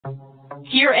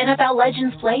Hear NFL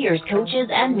Legends players, coaches,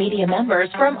 and media members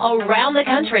from around the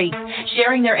country,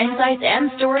 sharing their insights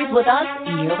and stories with us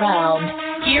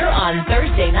year-round. Here on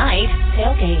Thursday night,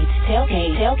 Tailgate.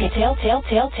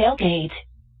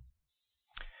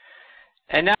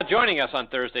 And now joining us on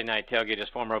Thursday Night Tailgate is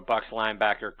former Bucs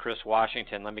linebacker Chris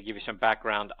Washington. Let me give you some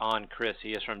background on Chris.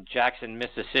 He is from Jackson,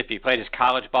 Mississippi. Played his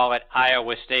college ball at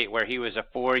Iowa State, where he was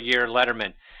a 4-year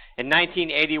letterman. In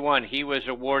 1981, he was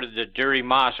awarded the Dury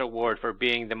Moss Award for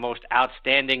being the most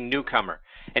outstanding newcomer.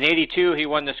 In 82, he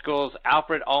won the school's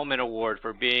Alfred Ullman Award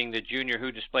for being the junior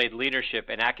who displayed leadership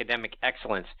and academic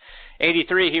excellence.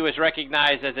 83, he was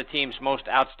recognized as the team's most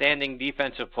outstanding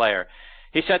defensive player.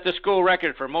 He set the school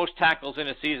record for most tackles in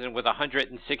a season with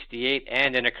 168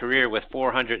 and in a career with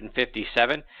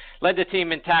 457. Led the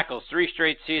team in tackles 3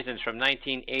 straight seasons from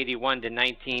 1981 to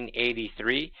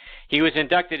 1983. He was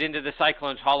inducted into the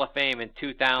Cyclones Hall of Fame in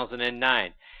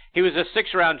 2009. He was a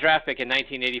 6th-round draft pick in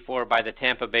 1984 by the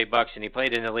Tampa Bay Bucs, and he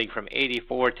played in the league from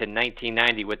 84 to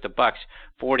 1990 with the Bucs,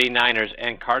 49ers,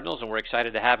 and Cardinals, and we're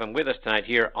excited to have him with us tonight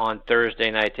here on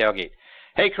Thursday Night Tailgate.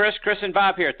 Hey, Chris and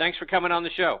Bob here. Thanks for coming on the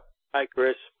show. Hi,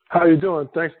 Chris. How you doing?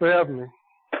 Thanks for having me.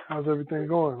 How's everything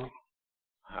going?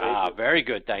 Very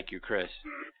good. Thank you, Chris.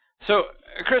 So,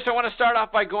 Chris, I want to start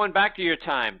off by going back to your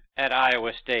time at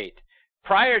Iowa State.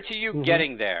 Prior to you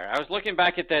getting there, I was looking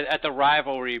back at the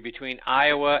rivalry between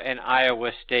Iowa and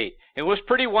Iowa State. It was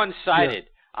pretty one-sided. Yeah.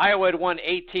 Iowa had won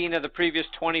 18 of the previous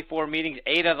 24 meetings,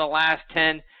 8 of the last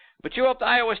 10. But you helped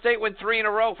Iowa State win 3 in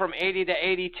a row from 80 to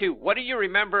 82. What do you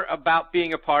remember about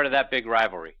being a part of that big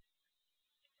rivalry?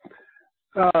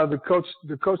 The coach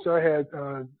I had,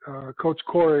 Coach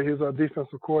Corey, he was our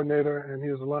defensive coordinator, and he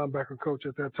was a linebacker coach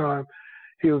at that time.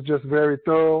 He was just very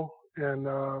thorough, and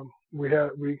we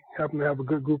happened to have a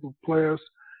good group of players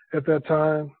at that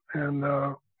time, and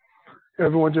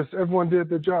everyone did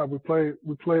their job. We played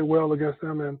well against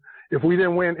them, and if we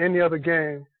didn't win any other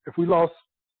game, if we lost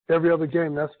every other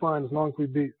game, that's fine as long as we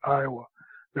beat Iowa.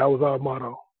 That was our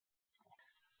motto.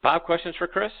 Bob, questions for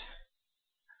Chris?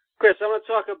 Chris, I want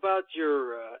to talk about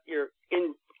your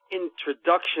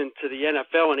introduction to the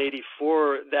NFL in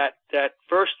 '84. That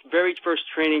very first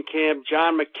training camp.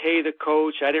 John McKay, the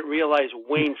coach. I didn't realize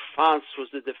Wayne Fonts was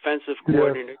the defensive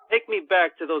coordinator. Yes. Take me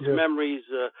back to those memories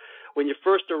when you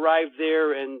first arrived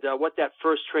there, and what that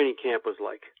first training camp was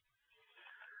like.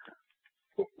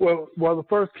 Well, the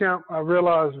first camp, I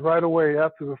realized right away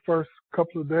after the first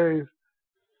couple of days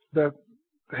that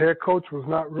the head coach was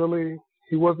not really.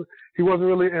 He wasn't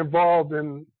really involved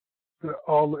in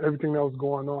everything that was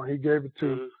going on. He gave it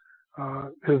to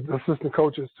his assistant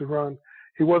coaches to run.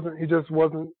 He just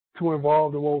wasn't too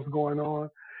involved in what was going on.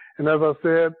 And as I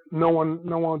said, no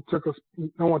one took us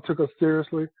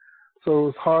seriously. So it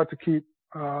was hard to keep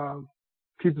the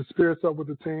spirits up with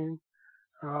the team.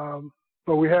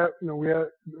 But we had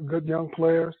good young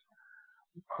players.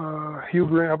 Hugh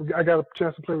Green, I got a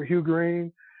chance to play with Hugh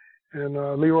Green and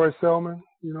LeRoy Selmon.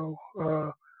 So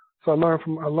I learned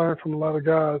from a lot of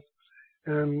guys,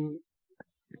 and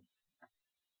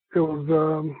it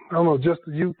was just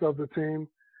the youth of the team.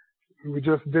 We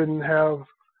just didn't have,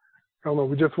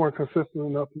 we just weren't consistent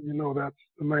enough. That's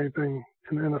the main thing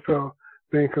in the NFL,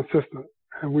 being consistent,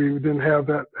 and we didn't have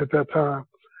that at that time.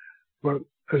 But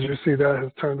as you see, that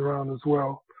has turned around as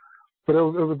well. But it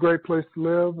was a great place to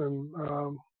live, and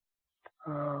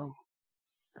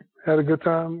had a good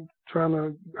time trying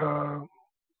to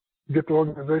get the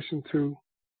organization to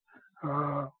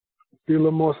be a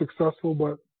little more successful,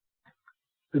 but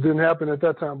it didn't happen at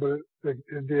that time, but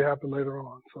it did happen later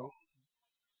on. So.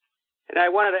 And I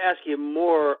wanted to ask you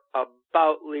more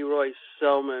about LeRoy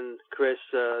Selmon, Chris,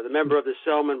 the member of the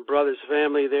Selmon brothers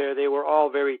family there. They were all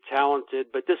very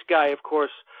talented, but this guy, of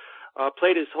course,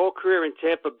 played his whole career in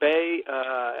Tampa Bay,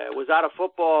 was out of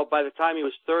football by the time he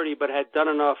was 30, but had done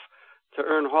enough to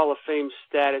earn Hall of Fame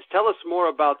status. Tell us more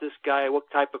about this guy,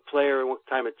 what type of player and what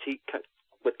kind of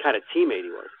teammate he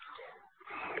was.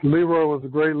 LeRoy was a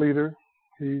great leader.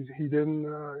 He didn't,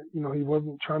 he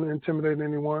wasn't trying to intimidate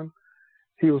anyone.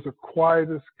 He was the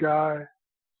quietest guy.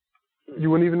 You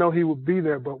wouldn't even know he would be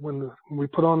there, but when we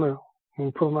put on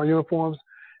our uniforms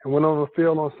and went on the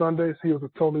field on Sundays, he was a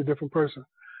totally different person.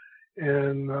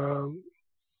 And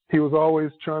he was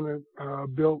always trying to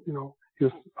build, he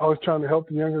was always trying to help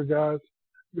the younger guys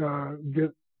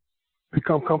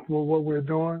become comfortable with what we're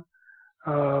doing.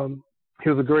 He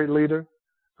was a great leader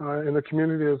in the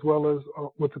community as well as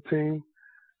with the team.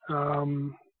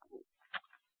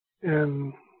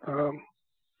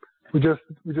 We just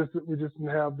didn't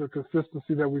have the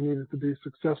consistency that we needed to be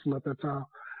successful at that time.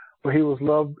 But he was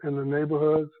loved in the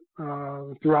neighborhoods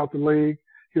throughout the league.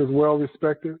 He was well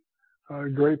respected,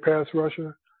 great pass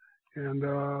rusher, and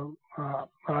I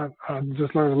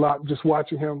just learned a lot just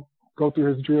watching him go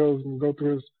through his drills and go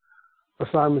through his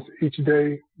assignments each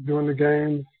day during the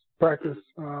games, practice.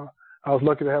 I was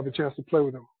lucky to have a chance to play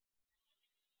with him.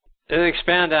 To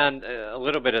expand on a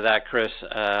little bit of that, Chris,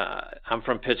 I'm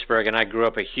from Pittsburgh, and I grew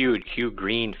up a huge Hugh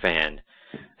Green fan.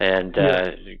 And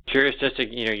curious just to,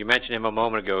 you mentioned him a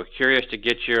moment ago, curious to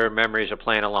get your memories of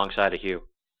playing alongside of Hugh.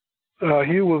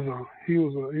 He was a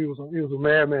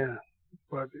madman,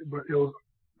 but it was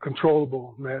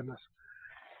controllable madness.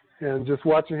 And just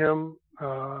watching him,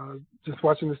 just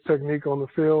watching his technique on the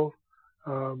field,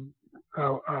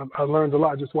 I learned a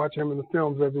lot just watching him in the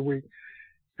films every week.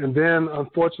 And then,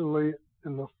 unfortunately,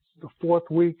 in the fourth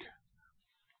week,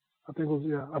 I think it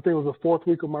was the fourth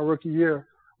week of my rookie year,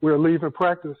 we were leaving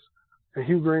practice, and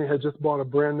Hugh Green had just bought a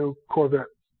brand new Corvette.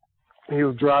 And he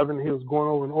was driving, he was going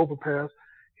over an overpass.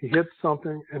 He hit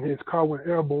something, and his car went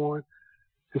airborne.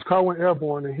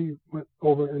 And he went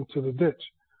over into the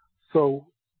ditch. So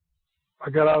I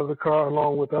got out of the car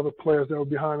along with other players that were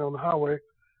behind on the highway.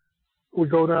 We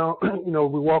go down, we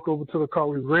walk over to the car.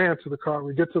 We ran to the car.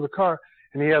 We get to the car,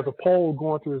 and he has a pole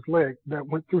going through his leg that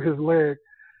went through his leg.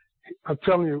 I'm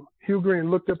telling you, Hugh Green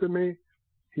looked up at me.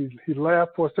 He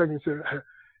laughed for a second. He said,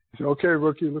 "Okay,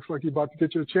 rookie, it looks like you're about to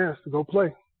get your chance to go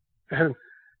play." And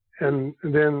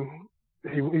then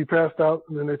he passed out,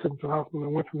 and then they took him to the hospital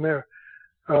and went from there.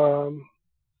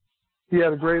 He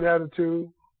had a great attitude.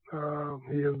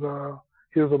 He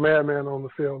was a madman on the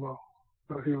field, though.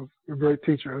 But he was a great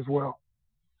teacher as well.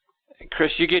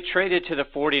 Chris, you get traded to the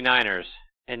 49ers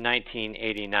in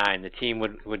 1989. The team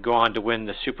would go on to win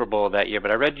the Super Bowl that year.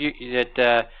 But I read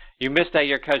that you missed that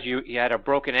year because you had a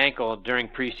broken ankle during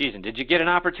preseason. Did you get an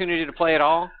opportunity to play at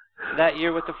all that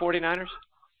year with the 49ers?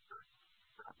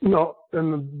 No,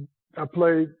 and I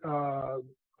played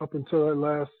up until that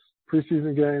last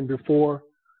preseason game before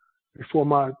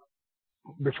my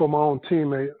own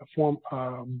teammate,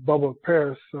 Bubba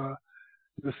Paris,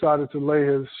 decided to lay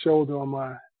his shoulder on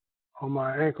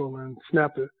my ankle and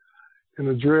snapped it in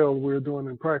a drill we were doing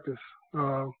in practice.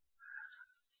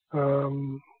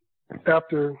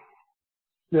 After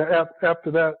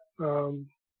that,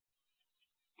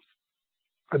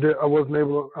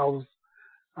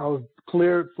 I was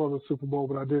cleared for the Super Bowl,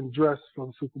 but I didn't dress for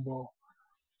the Super Bowl.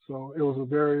 So it was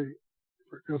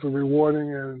a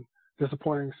rewarding and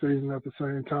disappointing season at the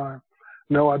same time.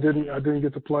 No, I didn't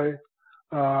get to play.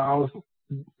 I was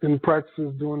in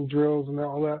practices doing drills and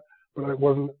all that, but I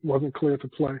wasn't clear to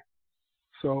play.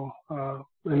 So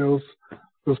and it was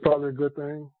probably a good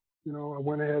thing. I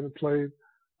went ahead and played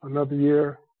another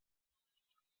year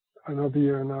in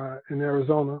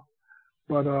Arizona,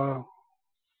 but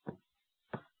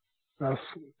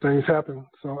things happen.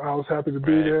 So I was happy to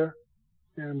be there,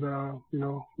 and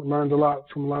learned a lot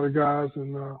from a lot of guys,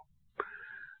 and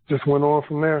just went on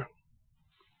from there.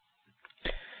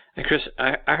 And Chris,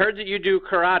 I heard that you do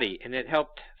karate, and it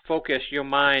helped focus your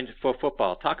mind for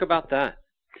football. Talk about that.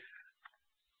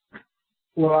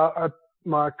 Well,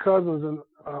 my cousins and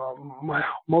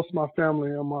most of my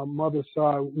family on my mother's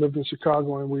side lived in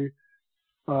Chicago, and we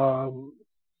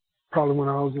probably when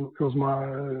it was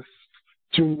my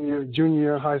junior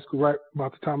year in high school, right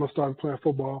about the time I started playing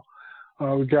football,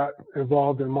 we got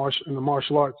involved in the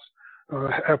martial arts,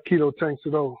 Aikido Tang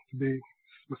Soo Do, to be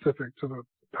specific to the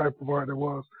type of art it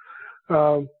was.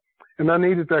 And I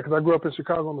needed that because I grew up in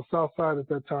Chicago on the south side at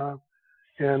that time,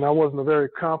 and I wasn't a very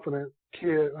confident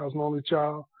kid. I was an only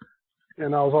child,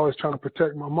 and I was always trying to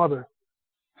protect my mother.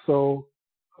 So,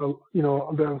 there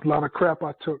was a lot of crap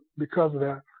I took because of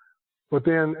that. But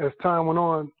then as time went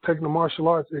on, taking the martial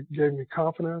arts, it gave me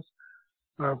confidence.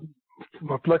 My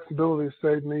flexibility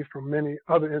saved me from many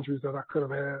other injuries that I could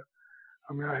have had.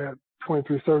 I mean, I had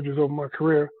 23 surgeries over my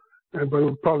career, but it would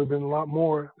have probably been a lot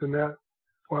more than that.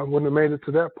 Or I wouldn't have made it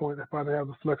to that point if I didn't have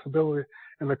the flexibility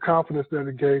and the confidence that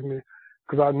it gave me.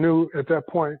 Because I knew at that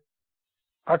point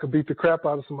I could beat the crap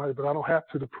out of somebody, but I don't have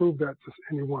to prove that to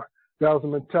anyone. That was the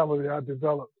mentality I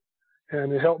developed.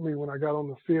 And it helped me when I got on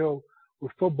the field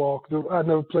with football, because I'd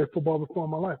never played football before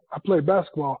in my life. I played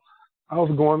basketball. I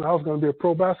was going to be a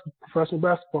professional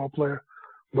basketball player,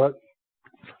 but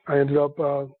I ended up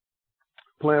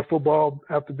playing football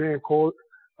after being called,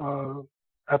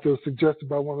 after it was suggested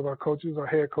by one of our coaches, our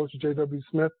head coach, J.W.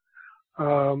 Smith.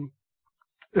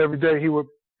 Every day he would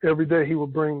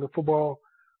bring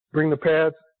the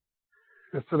pads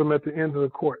and sit them at the end of the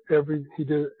court. He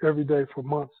did it every day for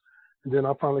months. And then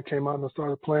I finally came out and I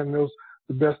started playing. And it was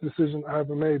the best decision I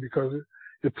ever made because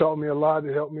it taught me a lot.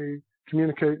 It helped me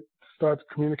start to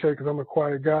communicate because I'm a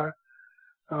quiet guy.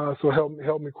 So it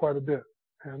helped me quite a bit.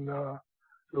 and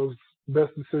it was the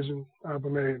best decision I ever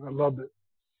made. I loved it.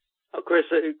 Chris,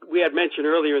 we had mentioned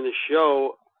earlier in the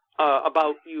show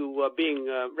about you being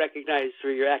recognized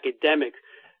for your academic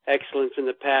excellence in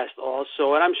the past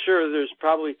also, and I'm sure there's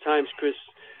probably times, Chris,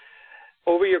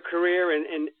 over your career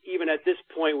and even at this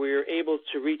point where you're able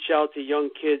to reach out to young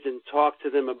kids and talk to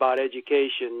them about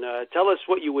education. Tell us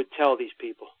what you would tell these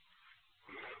people.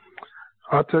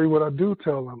 I'll tell you what I do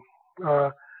tell them.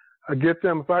 I get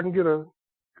them, if I can get a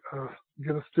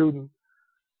student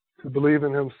to believe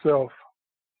in himself,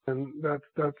 and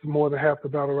that's more than half the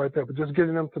battle right there. But just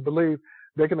getting them to believe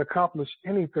they can accomplish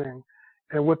anything.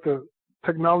 And with the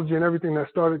technology and everything that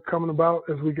started coming about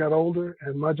as we got older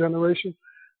and my generation,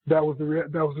 that was the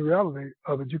reality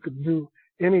of it. You could do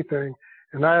anything.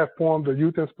 And I have formed a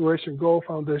Youth Inspiration Goal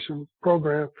Foundation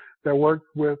program that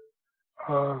worked with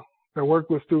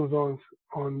students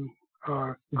on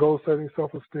goal setting,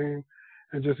 self-esteem,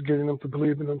 and just getting them to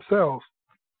believe in themselves.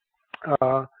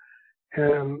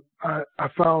 And I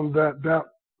found that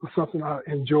was something I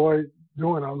enjoyed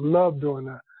doing. I loved doing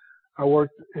that. I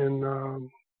worked in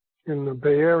the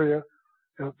Bay Area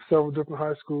at several different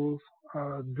high schools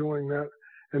doing that.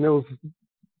 And it was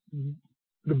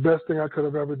the best thing I could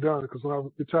have ever done, because when I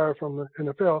retired from the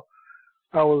NFL,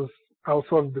 I was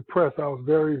sort of depressed. I was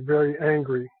very, very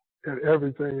angry at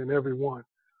everything and everyone,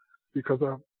 because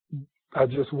I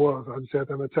just had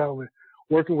that mentality.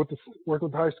 Working with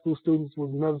high school students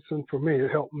was medicine for me. It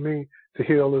helped me to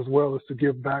heal as well as to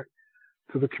give back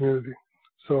to the community.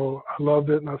 So I loved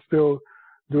it, and I still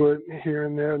do it here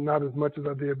and there, not as much as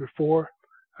I did before,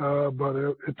 but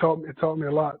it taught me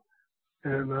a lot.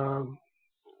 And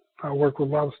I work with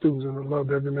a lot of students, and I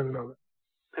loved every minute of it.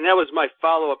 And that was my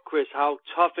follow-up, Chris, how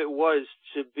tough it was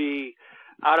to be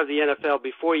out of the NFL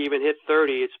before you even hit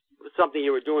 30. It's something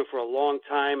you were doing for a long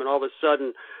time, and all of a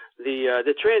sudden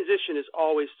the transition is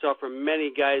always tough for many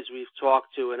guys we've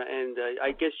talked to, and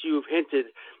I guess you've hinted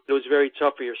it was very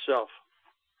tough for yourself.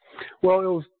 Well, it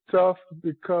was tough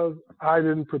because I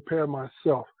didn't prepare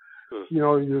myself. You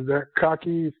know, you're that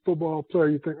cocky football player.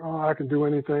 You think, oh, I can do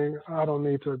anything. I don't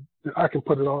need to. I can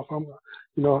put it off.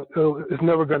 It's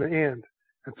never going to end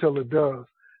until it does,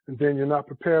 and then you're not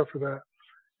prepared for that.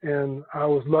 And I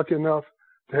was lucky enough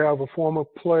to have a former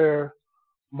player,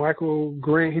 Michael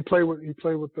Green. He played with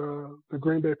the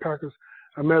Green Bay Packers.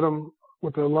 I met him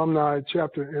with the alumni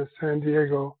chapter in San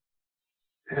Diego,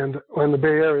 and in the Bay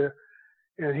Area,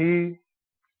 and he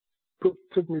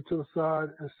took me to the side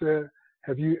and said,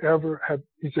 have you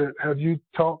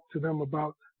talked to them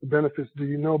about the benefits? Do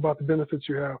you know about the benefits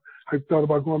you have? Have you thought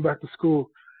about going back to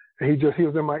school? And he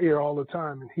was in my ear all the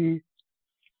time. And he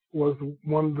was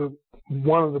one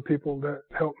of the people that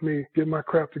helped me get my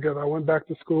crap together. I went back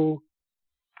to school.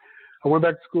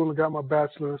 And got my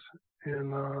bachelor's,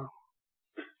 and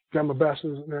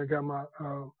then I got my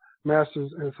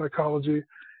master's in psychology,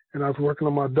 and I was working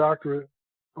on my doctorate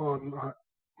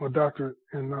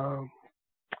in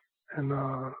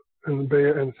the Bay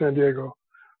in San Diego.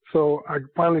 So I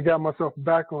finally got myself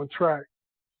back on track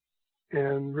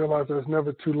and realized that it's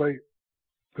never too late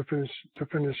to finish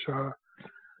your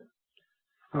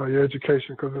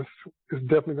education, because it's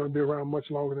definitely going to be around much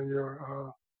longer than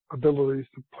your abilities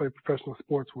to play professional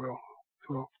sports well.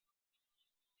 So.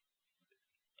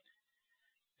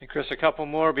 And Chris, a couple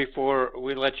more before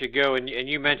we let you go. And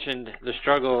you mentioned the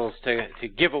struggles to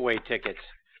give away tickets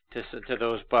to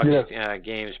those Bucs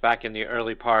games back in the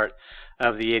early part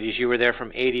of the 80s. You were there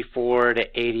from 84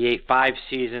 to 88, 5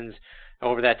 seasons.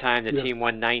 Over that time, the team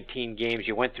won 19 games.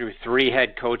 You went through 3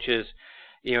 head coaches.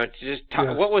 You know,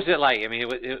 what was it like? I mean,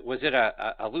 was it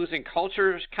a losing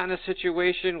culture kind of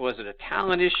situation? Was it a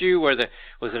talent issue? Was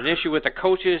it an issue with the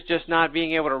coaches just not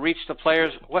being able to reach the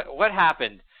players? What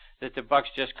happened that the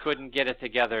Bucs just couldn't get it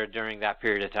together during that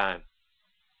period of time?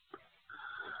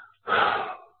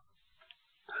 I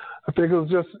think it was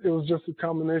just a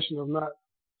combination of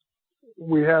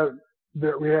we had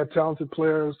talented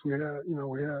players. We had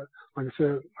like I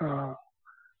said,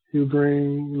 Hugh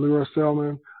Green, LeRoy,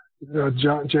 Selmon,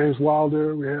 James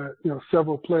Wilder. We had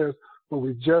several players, but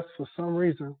we just, for some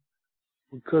reason,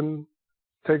 we couldn't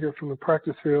take it from the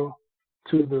practice field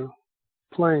to the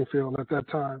playing field at that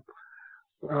time.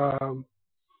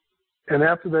 And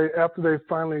after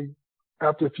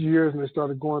a few years, and they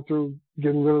started going through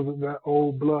getting rid of that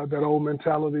old blood, that old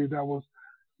mentality that was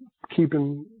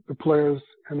keeping the players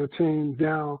and the team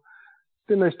down,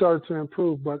 then they started to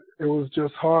improve. But it was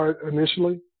just hard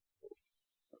initially.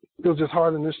 Because I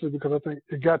think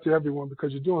it got to everyone,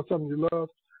 because you're doing something you love.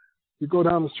 You go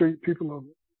down the street, people are,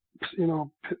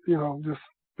 just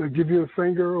they give you a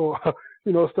finger or,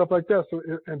 stuff like that. So,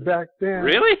 and back then,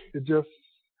 really, it just,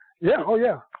 Yeah. Oh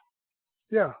yeah.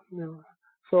 Yeah.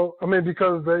 So I mean,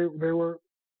 because they were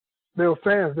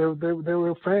fans. They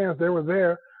were fans. They were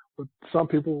there. But some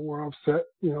people were upset,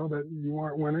 that you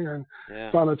weren't winning, and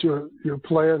found out you're a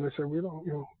player, and they said, "We don't,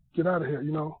 get out of here,"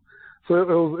 So it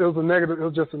was a negative. It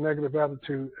was just a negative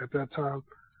attitude at that time.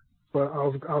 But I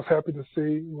was happy to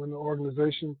see when the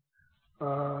organization,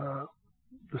 the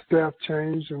staff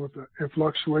changed, and with the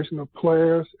influx of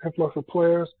players,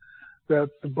 that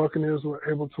the Buccaneers were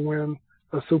able to win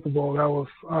a Super Bowl. I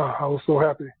was so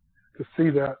happy to see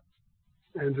that,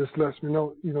 and just lets me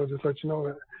know, just let you know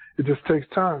that it just takes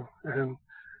time. And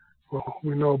well,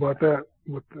 we know about that.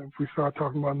 If we start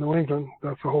talking about New England,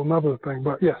 that's a whole nother thing.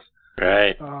 But yes,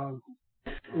 right,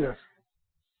 yes.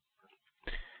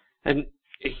 And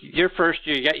your first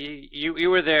year, you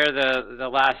were there the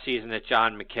last season that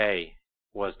John McKay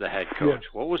was the head coach.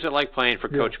 Yes. What was it like playing for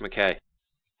Coach McKay?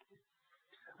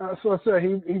 So I said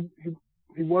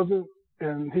he wasn't,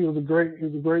 and he was a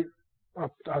great.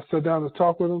 I sat down to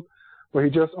talk with him, but he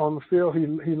just on the field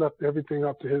he left everything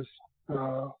up to his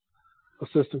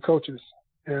assistant coaches.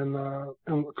 And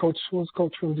coach was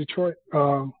coach from Detroit.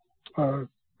 Can't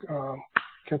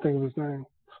think of his name,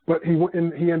 but he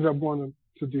ended up going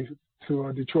to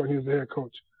Detroit. He was the head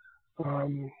coach.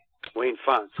 Wayne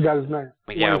Fonts. Forgot his name.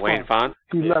 Yeah, Wayne Fonts.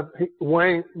 He left.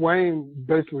 Wayne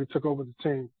basically took over the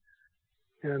team,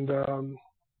 and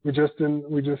we just didn't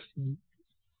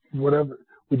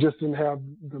have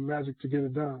the magic to get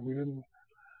it done. We didn't.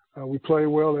 We played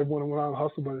well. Everyone went out and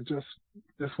hustled, but it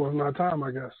just wasn't our time,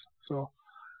 I guess. So,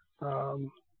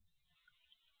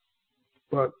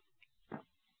 but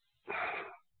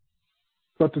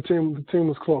the team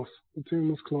was close. The team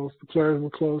was close. The players were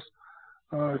close.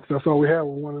 That's all we had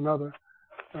with one another.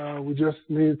 We just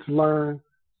needed to learn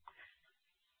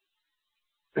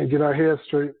and get our heads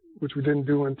straight, which we didn't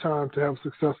do in time to have a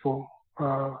successful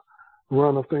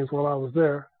run of things while I was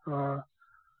there. To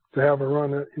have a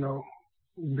run at,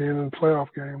 being in a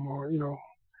playoff game or,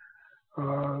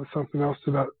 something else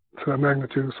to that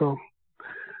magnitude. So,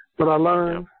 but I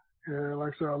learned, and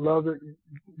like I said, I loved it.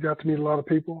 Got to meet a lot of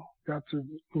people. Got to,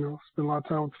 spend a lot of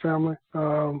time with the family,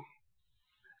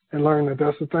 and learn that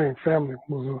that's the thing. Family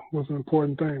was an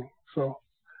important thing. So.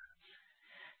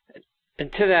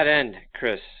 And to that end,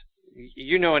 Chris,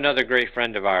 another great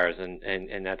friend of ours,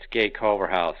 and that's Gay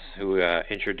Culverhouse, who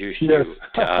introduced you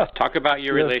to us. Talk about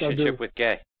your relationship with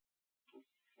Gay.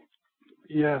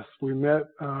 Yes, we met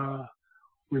a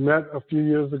few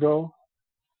years ago,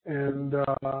 and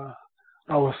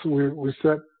we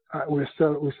sat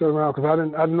around because I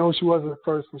didn't know who she was at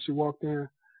first when she walked in,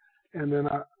 and then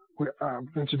I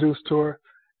introduced to her,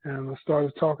 and I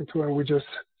started talking to her, and we just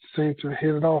seemed to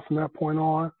hit it off from that point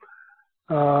on.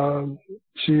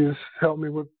 She's helped me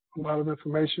with a lot of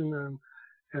information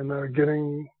and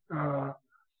getting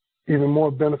even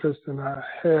more benefits than I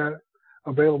had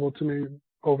available to me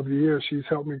over the years. She's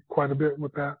helped me quite a bit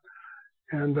with that,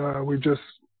 and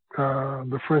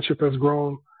the friendship has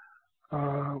grown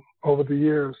over the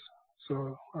years.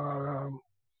 So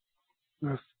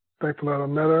just thankful that I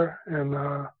met her,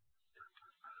 and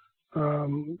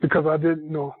because I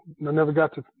never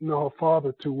got to know her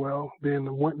father too well, being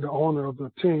the owner of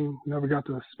the team, never got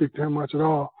to speak to him much at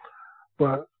all,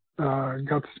 but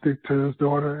got to speak to his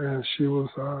daughter, and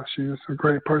she's a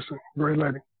great person, great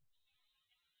lady.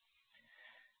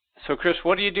 So, Chris,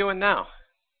 what are you doing now?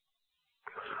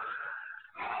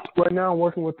 Right now, I'm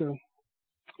working with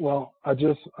I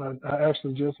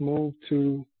actually just moved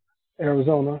to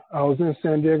Arizona. I was in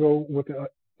San Diego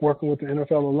working with the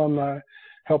NFL alumni,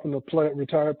 helping the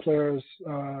retired players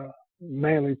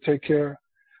mainly take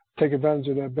advantage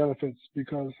of their benefits,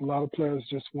 because a lot of players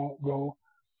just won't go,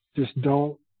 just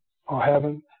don't, or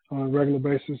haven't on a regular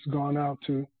basis gone out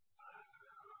to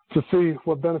see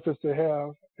what benefits they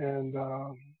have, and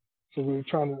so we're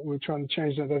trying to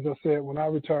change that. As I said, when I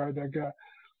retired, that guy,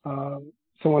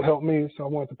 someone helped me, so I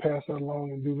wanted to pass that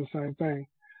along and do the same thing.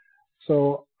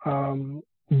 So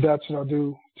that's what I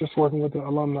do. Just working with the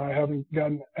alumni. I haven't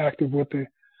gotten active with the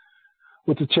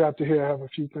chapter here. I have a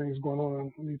few things going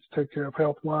on I need to take care of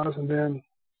health-wise, and then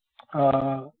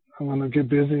I'm going to get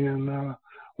busy and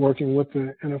working with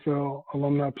the NFL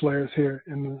alumni players here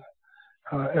in the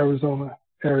Arizona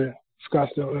area,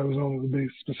 Scottsdale, Arizona, to be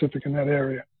specific in that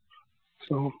area.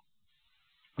 So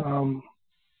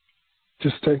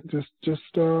just taking it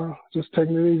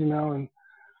easy now, and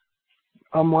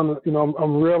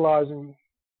I'm realizing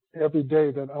every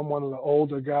day that I'm one of the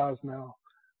older guys now.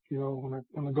 When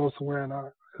I go somewhere, and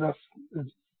it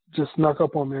just snuck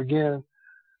up on me again.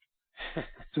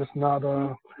 Just not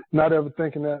ever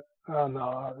thinking that,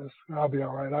 no, I'll be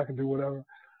all right. I can do whatever.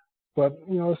 But,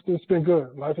 it's been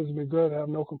good. Life has been good. I have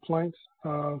no complaints.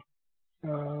 But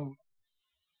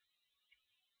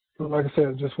like I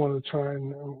said, just wanted to try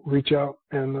and reach out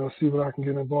and see what I can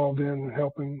get involved in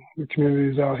helping the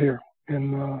communities out here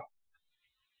in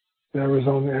the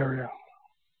Arizona area.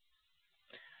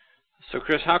 So,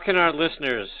 Chris, how can our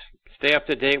listeners stay up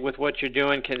to date with what you're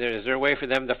doing? Is there a way for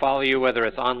them to follow you, whether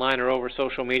it's online or over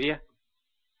social media?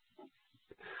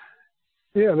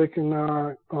 Yeah, they can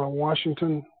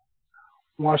Washington.com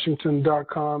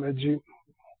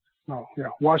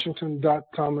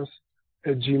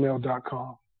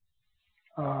Washington.thomas@gmail.com.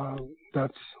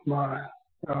 That's my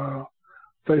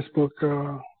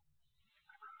Facebook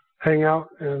hangout,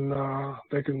 and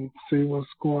they can see what's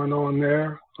going on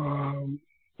there. I'm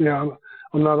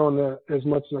not on there as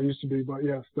much as I used to be, but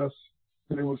yes,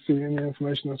 they will see any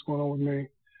information that's going on with me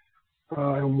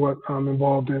and what I'm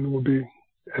involved in will be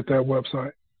at that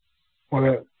website or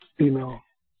that email.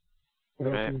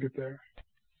 Whatever can get there.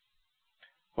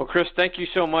 Well, Chris, thank you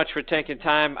so much for taking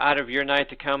time out of your night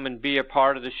to come and be a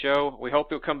part of the show. We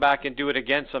hope you'll come back and do it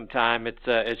again sometime.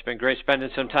 It's been great spending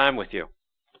some time with you.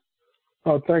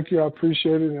 Oh, thank you. I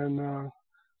appreciate it, and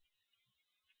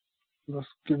let's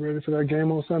get ready for that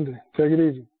game on Sunday. Take it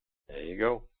easy. There you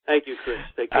go. Thank you, Chris.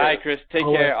 Take care. All right, Chris. Take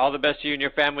care. All the best to you and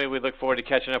your family. We look forward to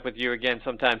catching up with you again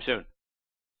sometime soon.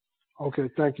 Okay,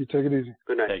 thank you. Take it easy.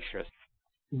 Good night. Thanks, Chris.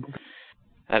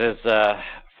 That is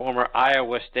former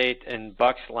Iowa State and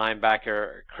Bucs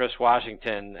linebacker Chris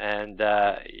Washington, and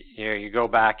you go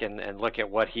back and look at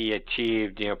what he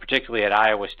achieved, particularly at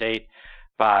Iowa State,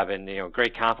 Bob, and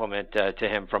great compliment to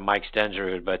him from Mike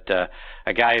Stensrud. But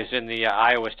a guy who's in the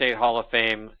Iowa State Hall of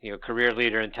Fame, career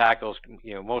leader in tackles,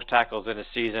 most tackles in a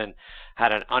season,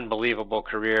 had an unbelievable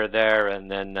career there,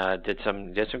 and then did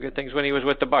some good things when he was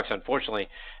with the Bucs. Unfortunately,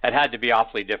 it had to be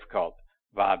awfully difficult.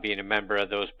 Being a member of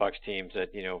those Bucs teams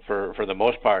that, for the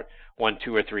most part, won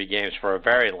 2 or 3 games for a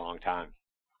very long time.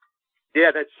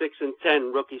 Yeah, that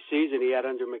 6-10 rookie season he had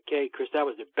under McKay, Chris, that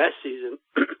was the best season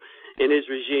in his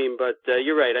regime. But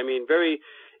you're right. I mean, very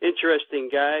interesting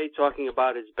guy talking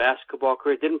about his basketball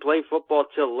career. Didn't play football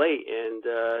till late, and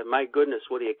my goodness,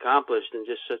 what he accomplished in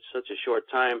just such a short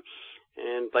time.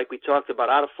 And like we talked about,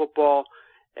 out of football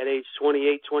at age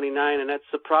 28, 29, and that's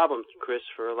the problem, Chris,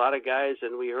 for a lot of guys,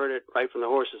 and we heard it right from the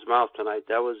horse's mouth tonight.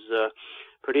 That was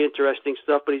pretty interesting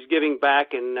stuff, but he's giving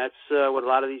back, and that's what a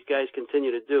lot of these guys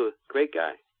continue to do. Great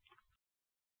guy.